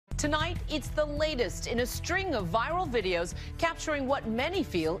Tonight, it's the latest in a string of viral videos capturing what many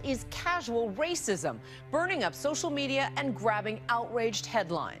feel is casual racism, burning up social media and grabbing outraged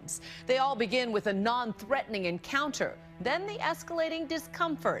headlines. They all begin with a non-threatening encounter, then the escalating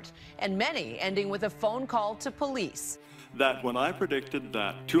discomfort, and many ending with a phone call to police. That when I predicted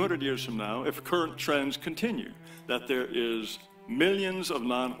that 200 years from now, if current trends continue, that there is millions of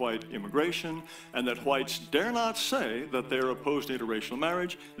non-white immigration, and that whites dare not say that they're opposed to interracial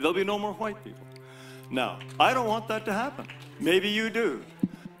marriage, there'll be no more white people. Now, I don't want that to happen. Maybe you do.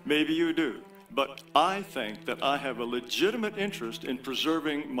 Maybe you do. But I think that I have a legitimate interest in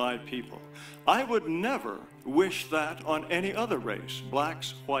preserving my people. I would never wish that on any other race,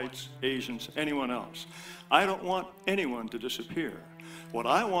 blacks, whites, Asians, anyone else. I don't want anyone to disappear. What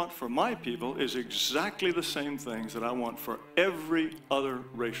I want for my people is exactly the same things that I want for every other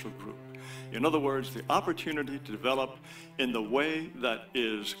racial group. In other words, the opportunity to develop in the way that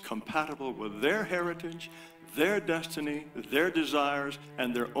is compatible with their heritage, their destiny, their desires,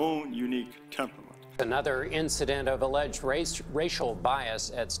 and their own unique temperament. Another incident of alleged racial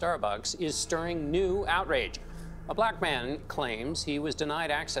bias at Starbucks is stirring new outrage. A black man claims he was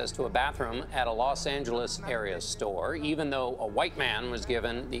denied access to a bathroom at a Los Angeles area store, even though a white man was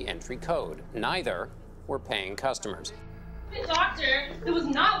given the entry code. Neither were paying customers. The doctor that was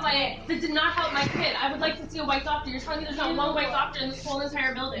not white, that did not help my kid. I would like to see a white doctor. You're telling me there's not one white doctor in this whole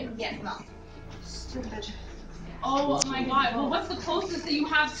entire building? Yes, no. Stupid. Oh my God. Well, what's the closest that you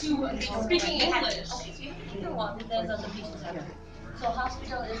have to speaking English? Okay, so you have to keep the one that there's on the beach center. So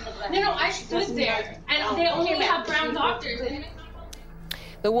hospital is the black. No, I stood there, and they only have brown doctors.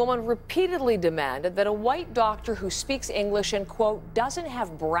 The woman repeatedly demanded that a white doctor who speaks English and, quote, doesn't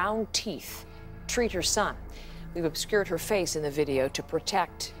have brown teeth treat her son. We've obscured her face in the video to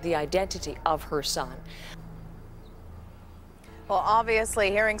protect the identity of her son. Well,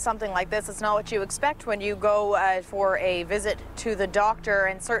 obviously, hearing something like this is not what you expect when you go for a visit to the doctor,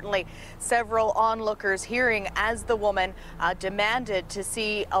 and certainly several onlookers hearing as the woman demanded to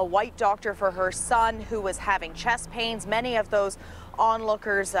see a white doctor for her son who was having chest pains. Many of those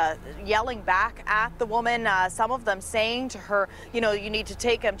onlookers yelling back at the woman, some of them saying to her, you know, you need to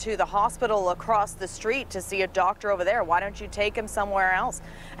take him to the hospital across the street to see a doctor over there. Why don't you take him somewhere else?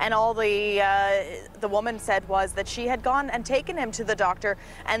 And all the woman said was that she had gone and taken him to the doctor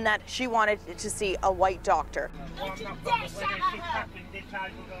and that she wanted to see a white doctor. Don't you dare shout at her! Don't you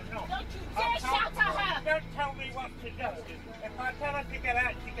dare shout at her! Don't tell me what to do. If I tell her to get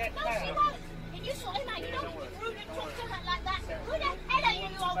out, she gets out. No, she won't. And you saw him out. You don't be rude and talk to her like that. Who the hell are you, you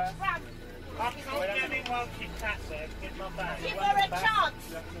old tramp? I'm not getting while she's sat there. Give my bag. Give her a chance.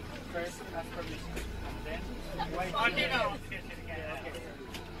 I didn't ask you to get out.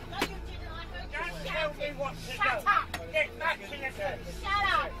 No, you didn't. I heard you. Don't tell me what to do. Shut up. Get back to the service. Shut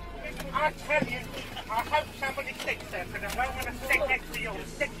up. I tell you, I hope somebody sits there, because I don't want to sit next to you.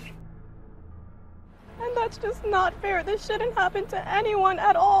 And that's just not fair. This shouldn't happen to anyone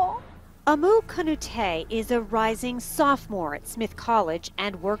at all. Amu Kanute is a rising sophomore at Smith College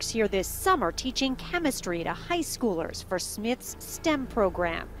and works here this summer teaching chemistry to high schoolers for Smith's STEM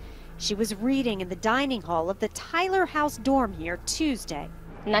program. She was reading in the dining hall of the Tyler House dorm here Tuesday.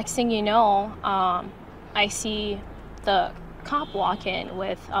 Next thing you know, I see the cop walk in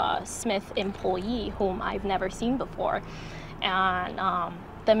with a Smith employee whom I've never seen before. And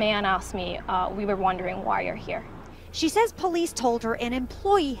the man asked me, we were wondering why you're here. She says police told her an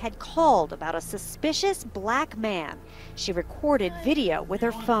employee had called about a suspicious black man. She recorded video with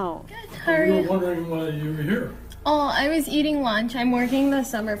her phone. You were wondering why you were here. Oh, I was eating lunch. I'm working the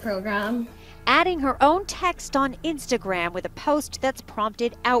summer program. Adding her own text on Instagram with a post that's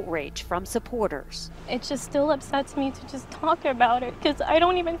prompted outrage from supporters. It just still upsets me to just talk about it because I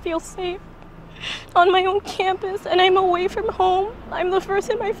don't even feel safe on my own campus, and I'm away from home. I'm the first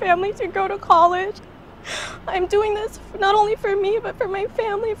in my family to go to college. I'm doing this not only for me, but for my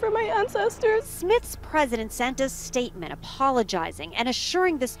family, for my ancestors. Smith's president sent a statement apologizing and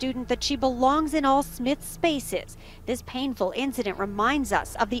assuring the student that she belongs in all Smith spaces. This painful incident reminds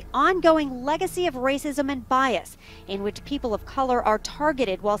us of the ongoing legacy of racism and bias, in which people of color are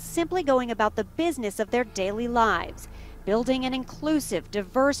targeted while simply going about the business of their daily lives. Building an inclusive,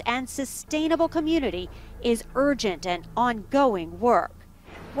 diverse, and sustainable community is urgent and ongoing work.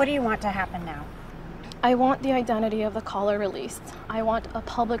 What do you want to happen now? I want the identity of the caller released. I want a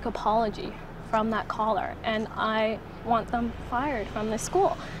public apology from that caller, and I want them fired from the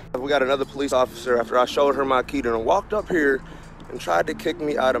school. We got another police officer after I showed her my key and walked up here and tried to kick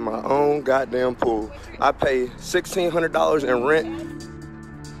me out of my own goddamn pool. I pay $1,600 in rent.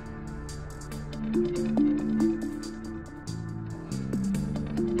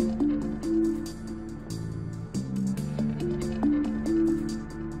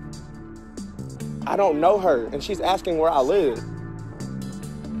 I don't know her, and she's asking where I live.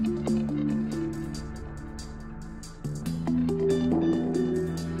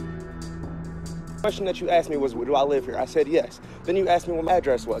 The question that you asked me was, do I live here? I said yes. Then you asked me what my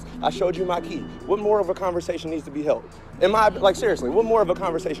address was. I showed you my key. What more of a conversation needs to be held? Am I, like, seriously, what more of a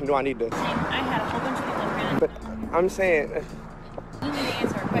conversation do I need to? I had a whole bunch of people around. But I'm saying... You need to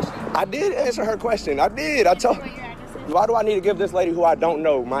answer her question. I did answer her question. I did. I told... Why do I need to give this lady who I don't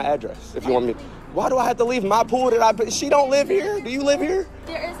know my address, if you want me? Why do I have to leave my pool she don't live here? Do you live here?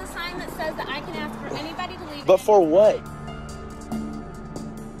 There is a sign that says that I can ask for anybody to leave. But for what?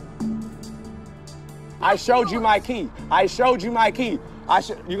 I showed you my key. I showed you my key.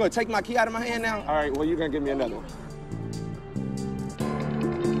 You gonna take my key out of my hand now? All right, well, you're gonna give me another one.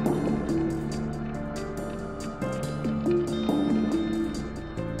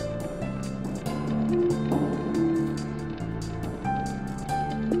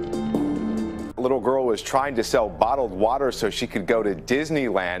 A little girl was trying to sell bottled water so she could go to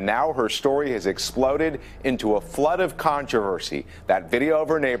Disneyland. Now her story has exploded into a flood of controversy. That video of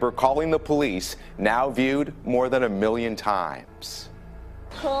her neighbor calling the police, now viewed more than 1 million times.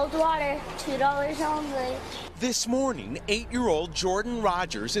 Cold water, $2 only. This morning, 8-year-old Jordan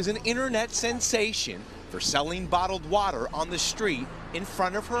Rogers is an internet sensation for selling bottled water on the street in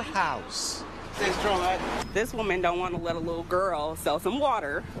front of her house. This woman don't want to let a little girl sell some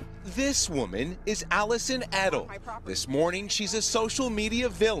water. This woman is Allison Edel. This morning, she's a social media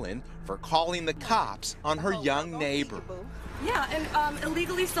villain for calling the cops on her young neighbor. Yeah, and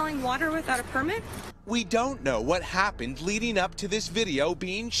illegally selling water without a permit? We don't know what happened leading up to this video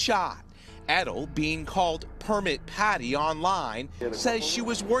being shot. Edel, being called Permit Patty online, says she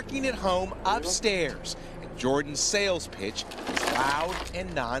was working at home upstairs, and Jordan's sales pitch was loud and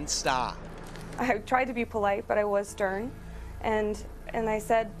nonstop. I tried to be polite, but I was stern, and I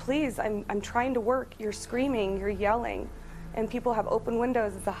said, please, I'm trying to work. You're screaming, you're yelling, and people have open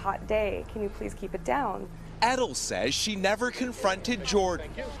windows. It's a hot day. Can you please keep it down? Edel says she never confronted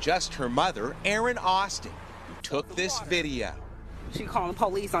Jordan, just her mother, Erin Austin, who took this video. She calling the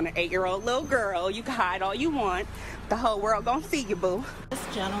police on an 8-year-old little girl. You can hide all you want. The whole world gonna see you, boo. This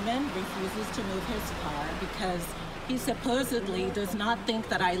gentleman refuses to move his car because he supposedly does not think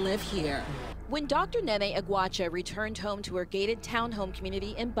that I live here. When Dr. Nene Aguacha returned home to her gated townhome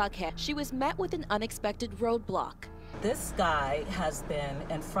community in Buckhead, she was met with an unexpected roadblock. This guy has been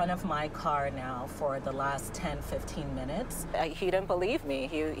in front of my car now for the last 10-15 minutes. He didn't believe me.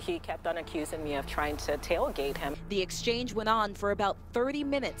 He kept on accusing me of trying to tailgate him. The exchange went on for about 30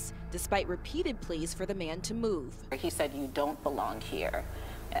 minutes, despite repeated pleas for the man to move. He said, "You don't belong here."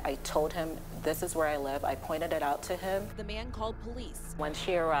 I told him, this is where I live. I pointed it out to him. The man called police. When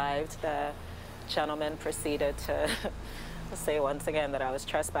she arrived, the gentleman proceeded to say once again that I was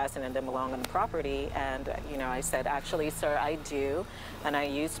trespassing and didn't belong on the property. And, you know, I said, actually, sir, I do. And I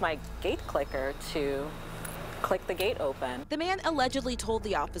used my gate clicker to click the gate open. The man allegedly told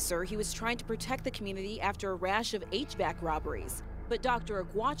the officer he was trying to protect the community after a rash of HVAC robberies. But Dr.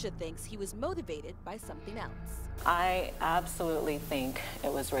 Aguacha thinks he was motivated by something else. I absolutely think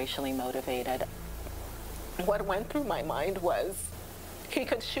it was racially motivated. What went through my mind was he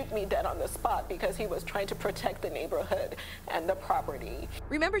could shoot me dead on the spot because he was trying to protect the neighborhood and the property.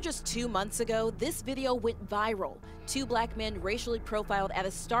 Remember just 2 months ago, this video went viral. 2 black men racially profiled at a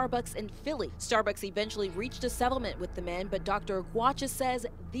Starbucks in Philly. Starbucks eventually reached a settlement with the men, but Dr. Aguacha says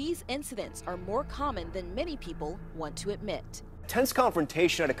these incidents are more common than many people want to admit. Tense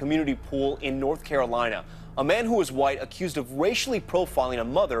confrontation at a community pool in North Carolina. A man who is white accused of racially profiling a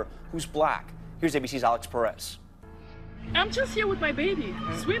mother who's black. Here's ABC's Alex Perez. I'm just here with my baby,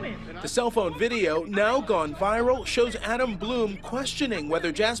 swimming. The cell phone video, now gone viral, shows Adam Bloom questioning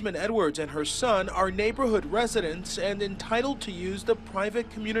whether Jasmine Edwards and her son are neighborhood residents and entitled to use the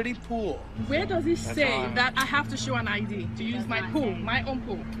private community pool. Where does it say that I have to show an ID to use my pool, my own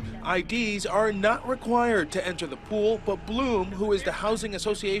pool? IDs are not required to enter the pool, but Bloom, who is the Housing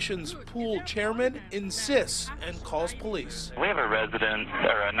Association's pool chairman, insists and calls police. We have a resident,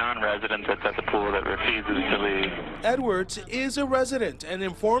 or a non-resident that's at the pool that refuses to leave. Edwards is a resident and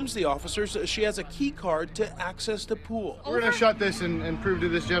informs the officers that she has a key card to access the pool. We're going to shut this and prove to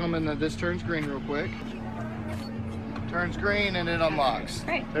this gentleman that this turns green real quick. Turns green and it unlocks.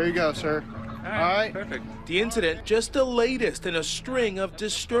 Great. There you go, sir. All right. Perfect. The incident, just the latest in a string of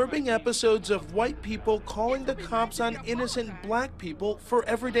disturbing episodes of white people calling the cops on innocent black people for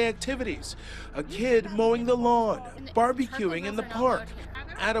everyday activities. A kid mowing the lawn, barbecuing in the park.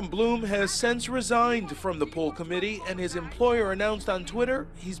 Adam Bloom has since resigned from the pool committee, and his employer announced on Twitter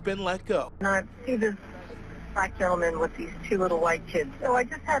he's been let go. I see this black gentleman with these 2 little white kids, so I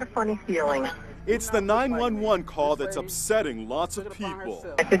just had a funny feeling. It's the 911 call that's upsetting lots of people.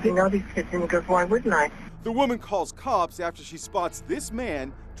 I said, you know these kids, and he goes, why wouldn't I? The woman calls cops after she spots this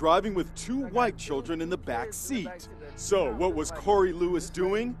man driving with 2 white children in the back seat. So what was Corey Lewis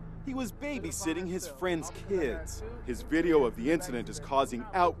doing? He was babysitting his friend's kids. His video of the incident is causing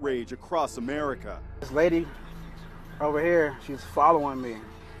outrage across America. This lady over here, she's following me.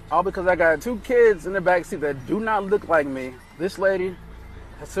 All because I got 2 kids in the back seat that do not look like me. This lady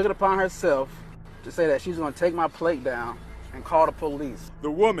has took it upon herself to say that she's going to take my plate down and call the police. The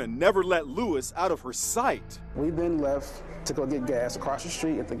woman never let Lewis out of her sight. We then left to go get gas across the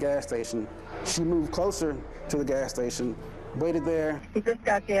street at the gas station. She moved closer to the gas station, waited there. He just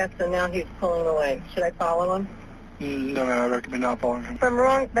got gas, and now he's pulling away. Should I follow him? No, I recommend not following him. If I'm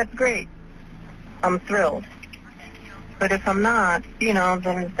wrong, that's great. I'm thrilled. But if I'm not, you know,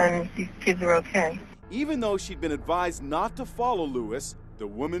 then these kids are okay. Even though she'd been advised not to follow Lewis, the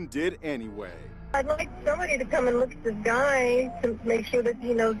woman did anyway. I'd like somebody to come and look at this guy to make sure that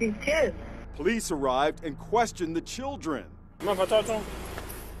he knows these kids. Police arrived and questioned the children.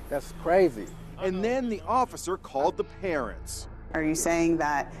 That's crazy. And then the officer called the parents. Are you saying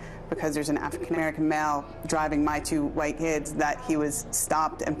that because there's an African-American male driving my 2 white kids that he was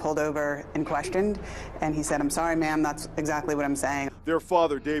stopped and pulled over and questioned? And he said, I'm sorry, ma'am, that's exactly what I'm saying. Their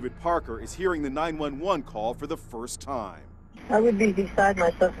father, David Parker, is hearing the 911 call for the first time. I would be beside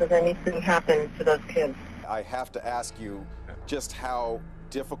myself if anything happened to those kids. I have to ask you just how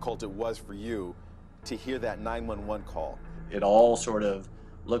difficult it was for you to hear that 911 call. It all sort of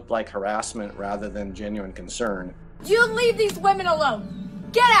looked like harassment rather than genuine concern. You leave these women alone.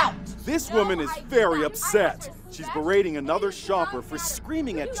 Get out! This woman is very upset. She's berating another shopper for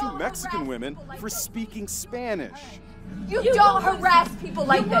screaming at 2 Mexican women for speaking Spanish. You don't harass people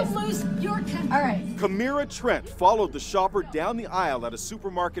like this. You will lose your temper. All right. Kamira Trent followed the shopper down the aisle at a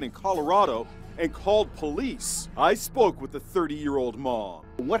supermarket in Colorado and called police. I spoke with the 30-year-old mom.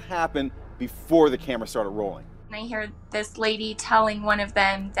 What happened before the camera started rolling? I hear this lady telling one of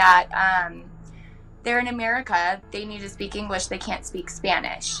them that they're in America, they need to speak English, they can't speak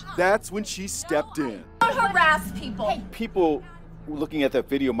Spanish. That's when she stepped in. Don't harass people. People looking at that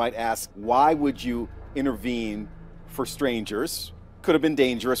video might ask, why would you intervene for strangers? Could have been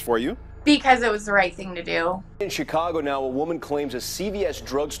dangerous for you. Because it was the right thing to do. In Chicago now, a woman claims a CVS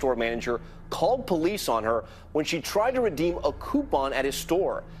drugstore manager called police on her when she tried to redeem a coupon at his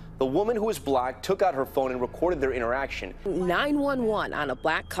store. The woman, who is black, took out her phone and recorded their interaction. 911 on a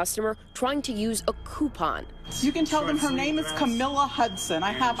black customer trying to use a coupon. You can tell them her name is Camilla Hudson.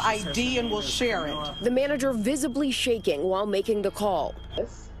 I have ID and will share it. The manager visibly shaking while making the call.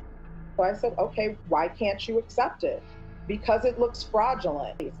 So I said, okay, why can't you accept it? Because it looks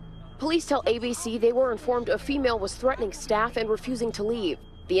fraudulent. Police tell ABC they were informed a female was threatening staff and refusing to leave.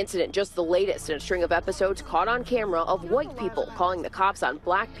 The incident just the latest in a string of episodes caught on camera of white people calling the cops on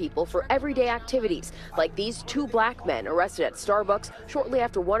black people for everyday activities, like these 2 black men arrested at Starbucks shortly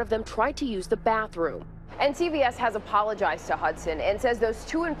after one of them tried to use the bathroom. And CVS has apologized to Hudson and says those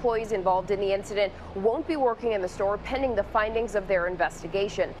 2 employees involved in the incident won't be working in the store pending the findings of their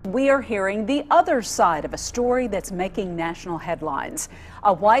investigation. We are hearing the other side of a story that's making national headlines.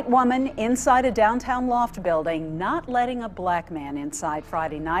 A white woman inside a downtown loft building not letting a black man inside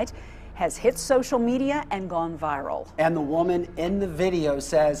Friday night has hit social media and gone viral. And the woman in the video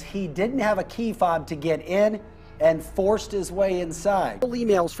says he didn't have a key fob to get in and forced his way inside.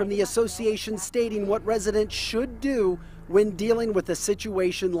 Emails from the association stating what residents should do when dealing with a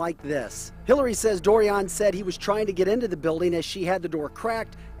situation like this. Hillary says Dorian said he was trying to get into the building as she had the door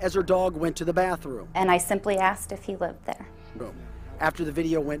cracked as her dog went to the bathroom. And I simply asked if he lived there. After the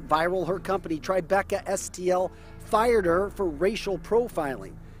video went viral, her company, Tribeca STL, fired her for racial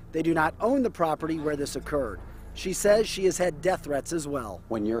profiling. They do not own the property where this occurred. She says she has had death threats as well.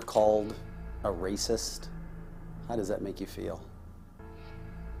 When you're called a racist, how does that make you feel?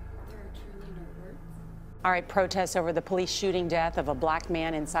 All right, protests over the police shooting death of a black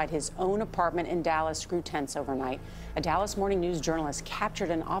man inside his own apartment in Dallas grew tense overnight. A Dallas Morning News journalist captured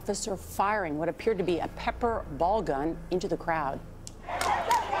an officer firing what appeared to be a pepper ball gun into the crowd.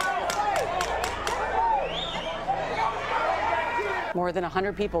 More than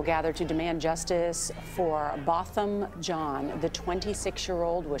 100 people gathered to demand justice for Botham John. The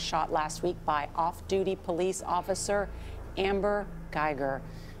 26-year-old was shot last week by off-duty police officer Amber Geiger.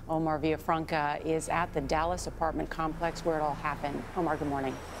 Omar Villafranca is at the Dallas apartment complex where it all happened. Omar, good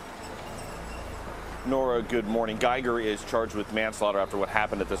morning. Nora, good morning. Geiger is charged with manslaughter after what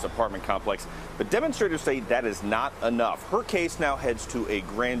happened at this apartment complex, but demonstrators say that is not enough. Her case now heads to a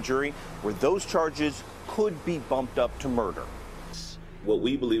grand jury where those charges could be bumped up to murder. What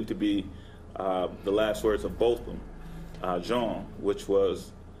we believe to be the last words of both of them, Jean, which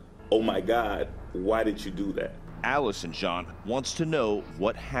was, "Oh my God, why did you do that?" Allison Jean wants to know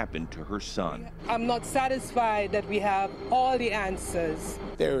what happened to her son. I'm not satisfied that we have all the answers.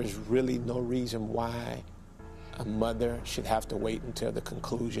 There is really no reason why a mother should have to wait until the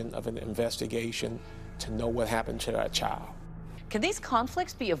conclusion of an investigation to know what happened to their child. Can these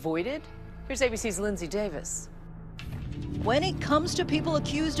conflicts be avoided? Here's ABC's Lindsay Davis. When it comes to people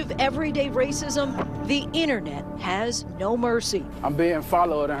accused of everyday racism, the internet has no mercy. I'm being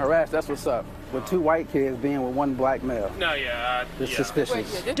followed and harassed, that's what's up. With 2 white kids being with 1 black male. No, yeah. It's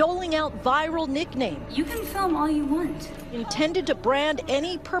suspicious. Doling out viral nicknames. You can film all you want. Intended to brand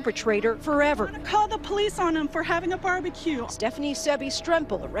any perpetrator forever. Call the police on him for having a barbecue. Stephanie Sebi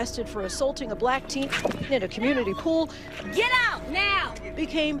Strempel, arrested for assaulting a black teen in a community pool. Get out now!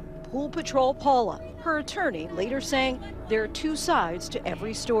 Became Pool Patrol Paula. Her attorney later saying there are 2 sides to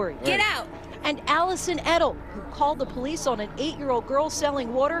every story. Get out! And Allison Edel, who called the police on an 8-year-old girl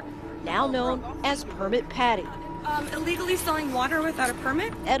selling water, now known as Permit Patty. Illegally selling water without a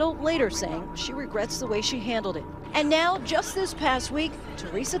permit? Edel later saying she regrets the way she handled it. And now, just this past week,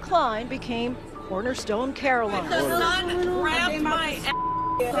 Teresa Klein became Cornerstone Caroline.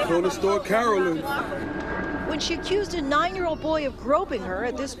 Cornerstone Caroline. When she accused a 9-year-old boy of groping her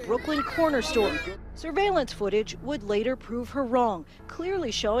at this Brooklyn corner store. Surveillance footage would later prove her wrong,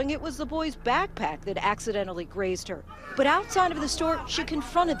 clearly showing it was the boy's backpack that accidentally grazed her. But outside of the store, she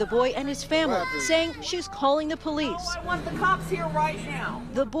confronted the boy and his family, saying she's calling the police. I want the cops here right now.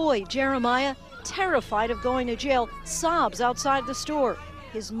 The boy, Jeremiah, terrified of going to jail, sobs outside the store.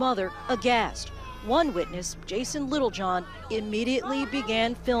 His mother, aghast. One witness, Jason Littlejohn, immediately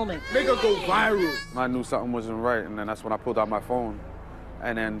began filming. Make her go viral. I knew something wasn't right, and then that's when I pulled out my phone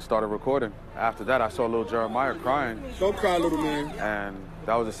and then started recording. After that, I saw little Jeremiah crying. Don't cry, little man. And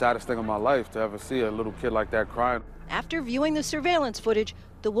that was the saddest thing of my life, to ever see a little kid like that crying. After viewing the surveillance footage,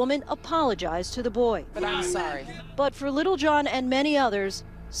 the woman apologized to the boy. But I'm sorry. But for Littlejohn and many others,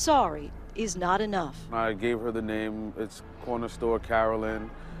 sorry is not enough. I gave her the name, it's Corner Store Carolyn.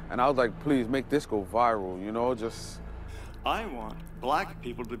 And I was like, please make this go viral, you know, just... I want black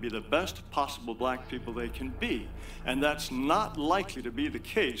people to be the best possible black people they can be. And that's not likely to be the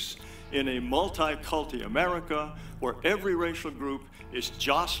case in a multi-culti America where every racial group is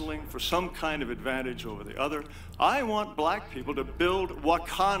jostling for some kind of advantage over the other. I want black people to build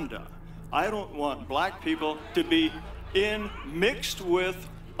Wakanda. I don't want black people to be mixed with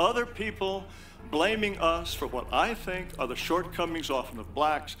other people blaming us for what I think are the shortcomings often of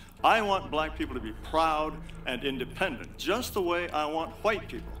blacks. I want black people to be proud and independent, just the way I want white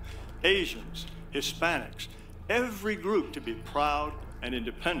people, Asians, Hispanics, every group to be proud and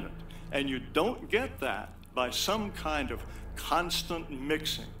independent. And you don't get that by some kind of constant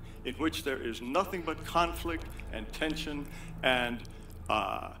mixing in which there is nothing but conflict and tension and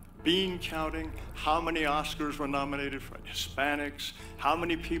bean counting, how many Oscars were nominated for Hispanics, how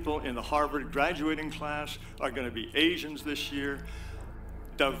many people in the Harvard graduating class are going to be Asians this year.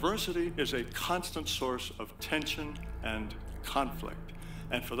 Diversity is a constant source of tension and conflict.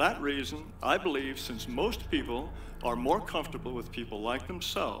 And for that reason, I believe since most people are more comfortable with people like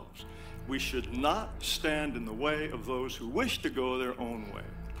themselves, we should not stand in the way of those who wish to go their own way.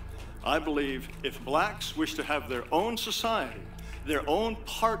 I believe if blacks wish to have their own society, their own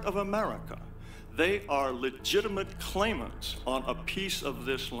part of America, they are legitimate claimants on a piece of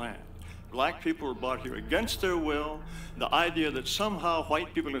this land. Black people were brought here against their will. The idea that somehow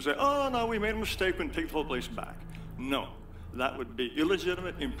white people are going to say, oh, no, we made a mistake and take the whole place back. No, that would be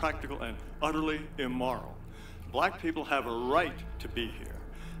illegitimate, impractical, and utterly immoral. Black people have a right to be here.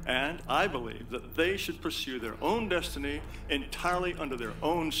 And I believe that they should pursue their own destiny entirely under their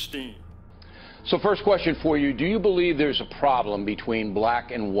own steam. So first question for you, do you believe there's a problem between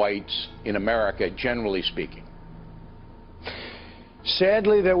black and whites in America, generally speaking?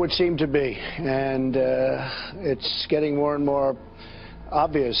 Sadly, there would seem to be, and it's getting more and more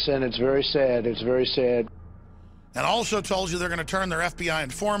obvious, and it's very sad. It's very sad. And also told you they're going to turn their FBI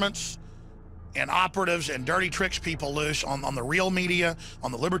informants and operatives and dirty tricks people loose on the real media,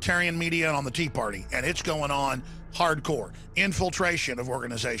 on the libertarian media, and on the Tea Party. And it's going on hardcore. Infiltration of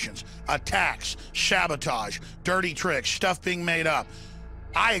organizations, attacks, sabotage, dirty tricks, stuff being made up.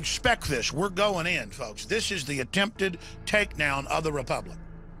 I expect this. We're going in, folks. This is the attempted takedown of the Republic.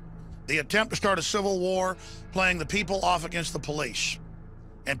 The attempt to start a civil war, playing the people off against the police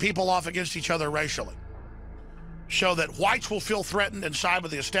and people off against each other racially, so that whites will feel threatened and side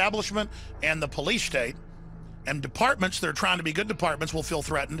with the establishment and the police state, and departments that are trying to be good departments will feel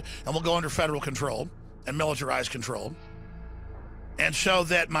threatened and will go under federal control and militarized control. And so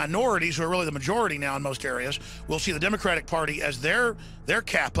that minorities, who are really the majority now in most areas, will see the Democratic Party as their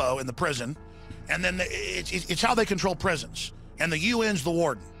capo in the prison. And then it's how they control prisons. And the UN's the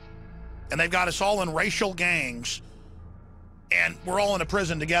warden. And they've got us all in racial gangs. And we're all in a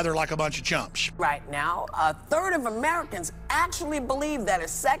prison together like a bunch of chumps. Right now, a third of Americans actually believe that a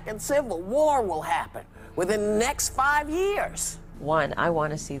second civil war will happen within the next 5 years. One, I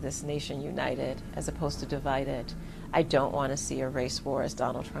want to see this nation united as opposed to divided. I don't want to see a race war as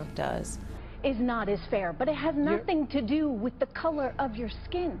Donald Trump does. Is not as fair, but it has nothing to do with the color of your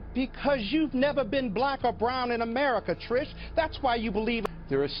skin. Because you've never been black or brown in America, Trish. That's why you believe.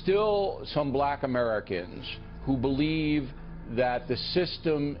 There are still some black Americans who believe that the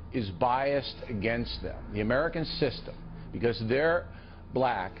system is biased against them. The American system, because they're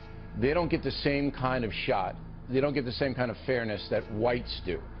black, they don't get the same kind of shot. They don't get the same kind of fairness that whites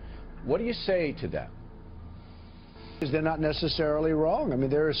do. What do you say to them? They're not necessarily wrong. I mean,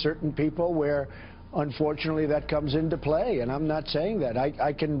 there are certain people where, unfortunately, that comes into play, and I'm not saying that.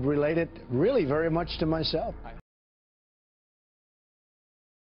 I can relate it really very much to myself.